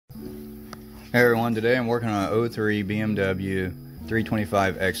Hey everyone, today I'm working on an 03 BMW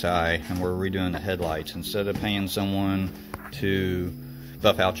 325xi and we're redoing the headlights. Instead of paying someone to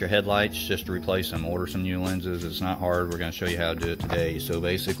buff out your headlights just to replace them, order some new lenses. It's not hard. We're going to show you how to do it today. So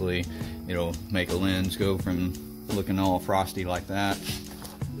basically, it'll make a lens go from looking all frosty like that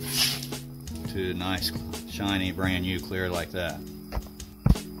to nice, shiny, brand new clear like that.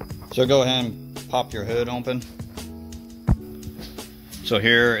 So go ahead and pop your hood open. So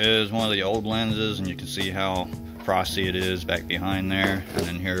here is one of the old lenses, and you can see how frosty it is back behind there. And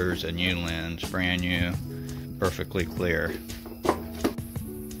then here's a new lens, brand new, perfectly clear.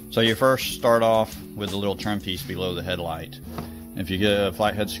 So you first start off with the little trim piece below the headlight. If you get a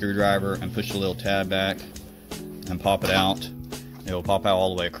flathead screwdriver and push the little tab back and pop it out, it'll pop out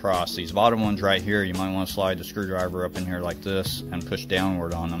all the way across. These bottom ones right here, you might want to slide the screwdriver up in here like this and push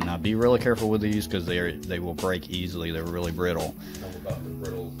downward on them. Now be really careful with these because they will break easily. They're really brittle.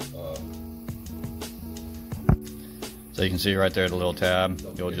 So you can see right there the little tab.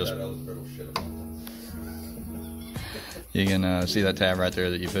 You can see that tab right there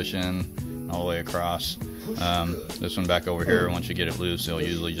that you push in all the way across. This one back over here, once you get it loose, it'll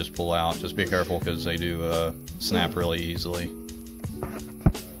usually just pull out. Just be careful because they do snap really easily.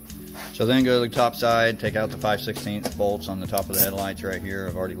 So then go to the top side, take out the 5/16 bolts on the top of the headlights right here.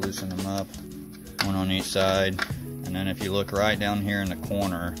 I've already loosened them up, one on each side. And then if you look right down here in the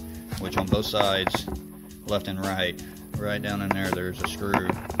corner, which on both sides, left and right down in there, there's a screw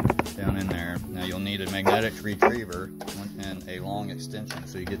down in there. Now you'll need a magnetic retriever and a long extension.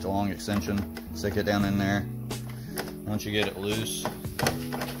 So you get the long extension, stick it down in there. Once you get it loose,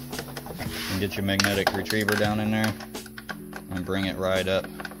 and get your magnetic retriever down in there and bring it right up,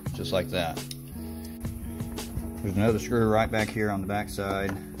 just like that. There's another screw right back here on the back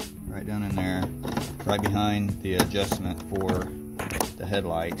side, right down in there, right behind the adjustment for the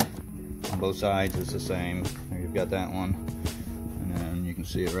headlight. On both sides it's the same. There you've got that one, and then you can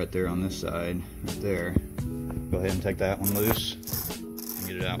see it right there on this side, right there. Go ahead and take that one loose and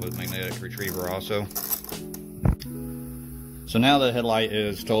get it out with magnetic retriever also. So now the headlight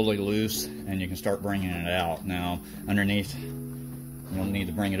is totally loose and you can start bringing it out. Now underneath, you'll need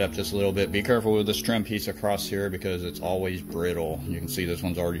to bring it up just a little bit. Be careful with this trim piece across here because it's always brittle. You can see this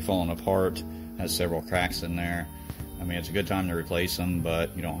one's already falling apart, has several cracks in there. I mean, it's a good time to replace them,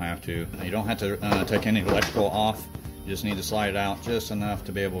 but you don't have to. You don't have to take any electrical off. You just need to slide it out just enough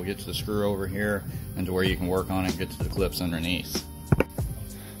to be able to get to the screw over here and to where you can work on it and get to the clips underneath.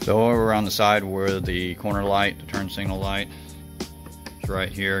 So over on the side where the corner light, the turn signal light, is right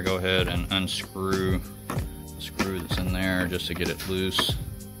here, go ahead and unscrew the screw that's in there just to get it loose.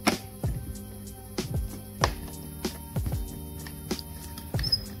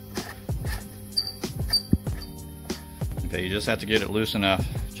 Okay, you just have to get it loose enough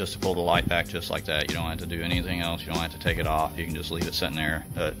just to pull the light back just like that. You don't have to do anything else. You don't have to take it off. You can just leave it sitting there.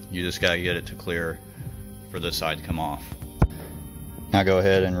 But you just got to get it to clear for this side to come off. Now go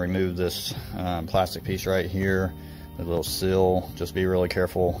ahead and remove this plastic piece right here, the little seal. Just be really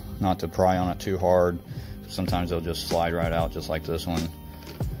careful not to pry on it too hard. Sometimes they'll just slide right out just like this one.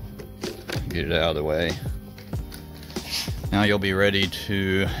 Get it out of the way. Now you'll be ready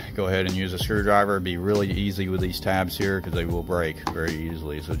to go ahead and use a screwdriver. Be really easy with these tabs here because they will break very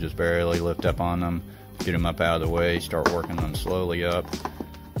easily. So just barely lift up on them, get them up out of the way, start working them slowly up.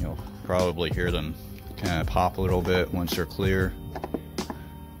 You'll probably hear them kind of pop a little bit once they're clear.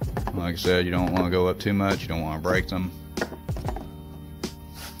 Like I said, you don't want to go up too much, you don't want to break them.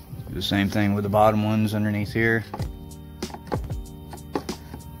 Do the same thing with the bottom ones underneath here.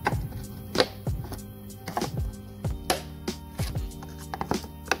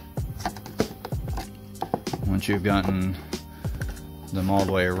 Once you've gotten them all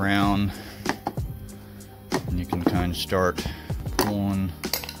the way around, you can kind of start pulling.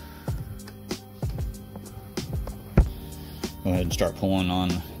 Go ahead and start pulling on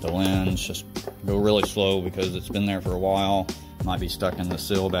the lens. Just go really slow because it's been there for a while. It might be stuck in the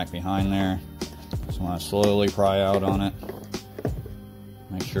sill back behind there. Just want to slowly pry out on it.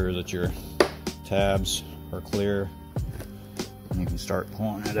 Make sure that your tabs are clear. And you can start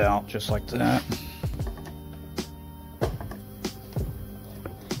pulling it out just like that.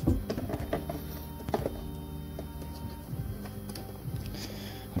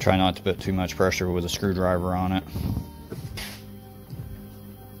 Try not to put too much pressure with a screwdriver on it.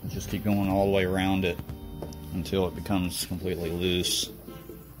 Just keep going all the way around it until it becomes completely loose.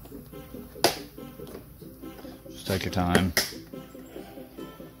 Just take your time.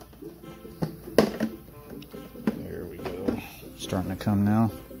 There we go. Starting to come now.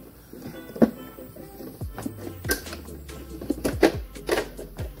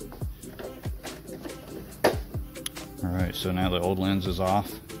 Alright, so now the old lens is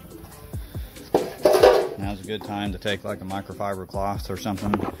off. Now's a good time to take like a microfiber cloth or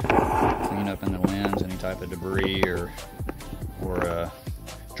something, clean up in the lens, any type of debris or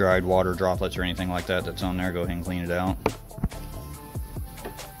dried water droplets or anything like that that's on there. Go ahead and clean it out.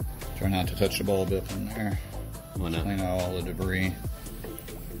 Try not to touch the bulb up in there. Why not? Clean out all the debris.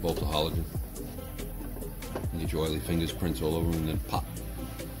 Bulb's a halogen. You get your oily fingerprints all over them and then pop.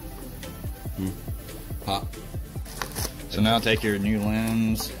 Pop. So now take your new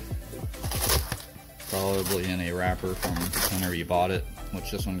lens, probably in a wrapper from whenever you bought it,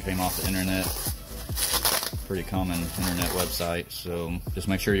 which this one came off the internet. Pretty common internet website. So just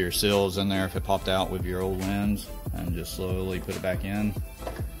make sure your seal is in there if it popped out with your old lens, and just slowly put it back into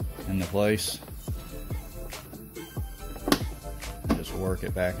place. And just work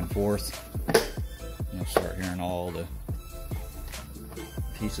it back and forth. You'll start hearing all the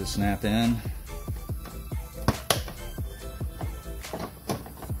pieces snap in.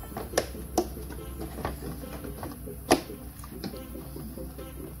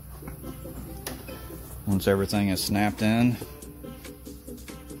 Once everything is snapped in,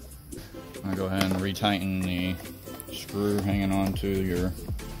 I'll go ahead and retighten the screw hanging on to your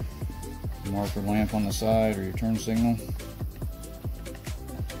marker lamp on the side or your turn signal.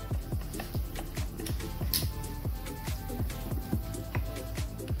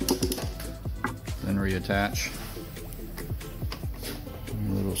 Then reattach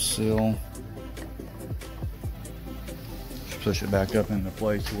your little seal. Just push it back up into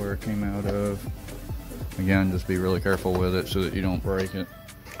place where it came out of. Again, just be really careful with it so that you don't break it.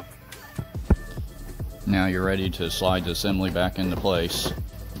 Now you're ready to slide the assembly back into place.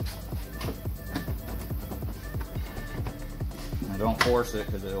 Now don't force it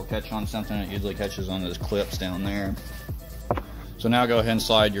because it'll catch on something. It usually catches on those clips down there. So now go ahead and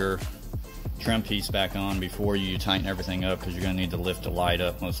slide your trim piece back on before you tighten everything up, because you're going to need to lift the light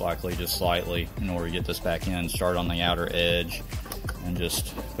up most likely just slightly in order to get this back in. Start on the outer edge and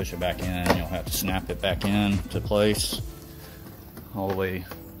just push it back in. You'll have to snap it back in to place all the way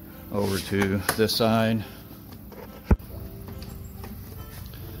over to this side.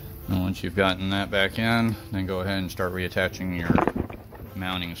 And once you've gotten that back in, then go ahead and start reattaching your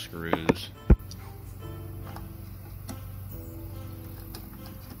mounting screws.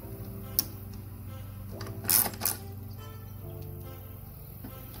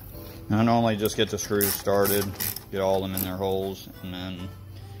 I normally just get the screws started, get all of them in their holes, and then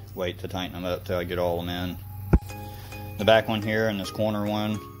wait to tighten them up till I get all of them in. The back one here and this corner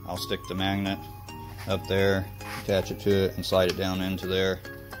one, I'll stick the magnet up there, attach it to it, and slide it down into there.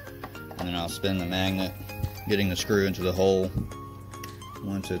 And then I'll spin the magnet, getting the screw into the hole.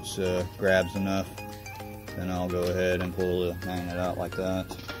 Once it's grabs enough, then I'll go ahead and pull the magnet out like that,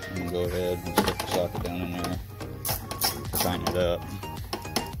 and go ahead and stick the socket down in there, tighten it up.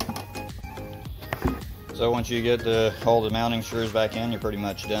 So once you get all the mounting screws back in, you're pretty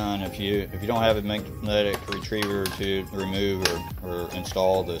much done. If you don't have a magnetic retriever to remove or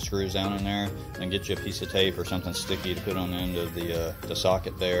install the screws down in there, then get you a piece of tape or something sticky to put on the end of the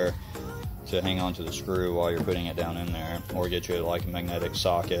socket there to hang on to the screw while you're putting it down in there, or get you like a magnetic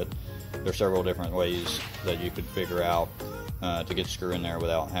socket. There's several different ways that you could figure out to get the screw in there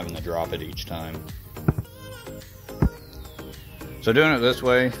without having to drop it each time. So doing it this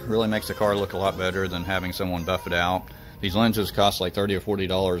way really makes the car look a lot better than having someone buff it out. These lenses cost like $30 or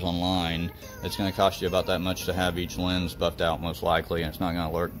 $40 online. It's going to cost you about that much to have each lens buffed out most likely, and it's not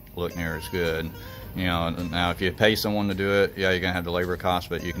going to look near as good. You know, now if you pay someone to do it, yeah, you're going to have the labor cost,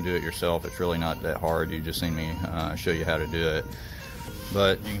 but you can do it yourself. It's really not that hard. You just seen me show you how to do it.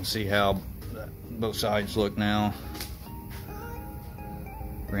 But you can see how both sides look now.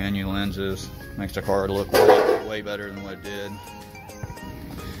 Brand new lenses. Makes the car look way better than what it did.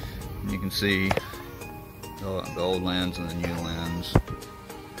 You can see the old lens and the new lens.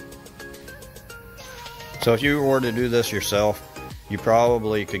 So if you were to do this yourself, you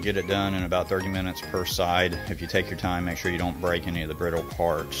probably could get it done in about 30 minutes per side. If you take your time, make sure you don't break any of the brittle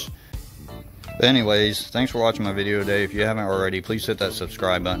parts. But anyways, thanks for watching my video today. If you haven't already, please hit that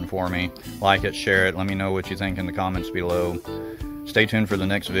subscribe button for me. Like it, share it, let me know what you think in the comments below. Stay tuned for the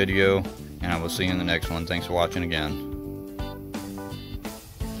next video, and I will see you in the next one. Thanks for watching again.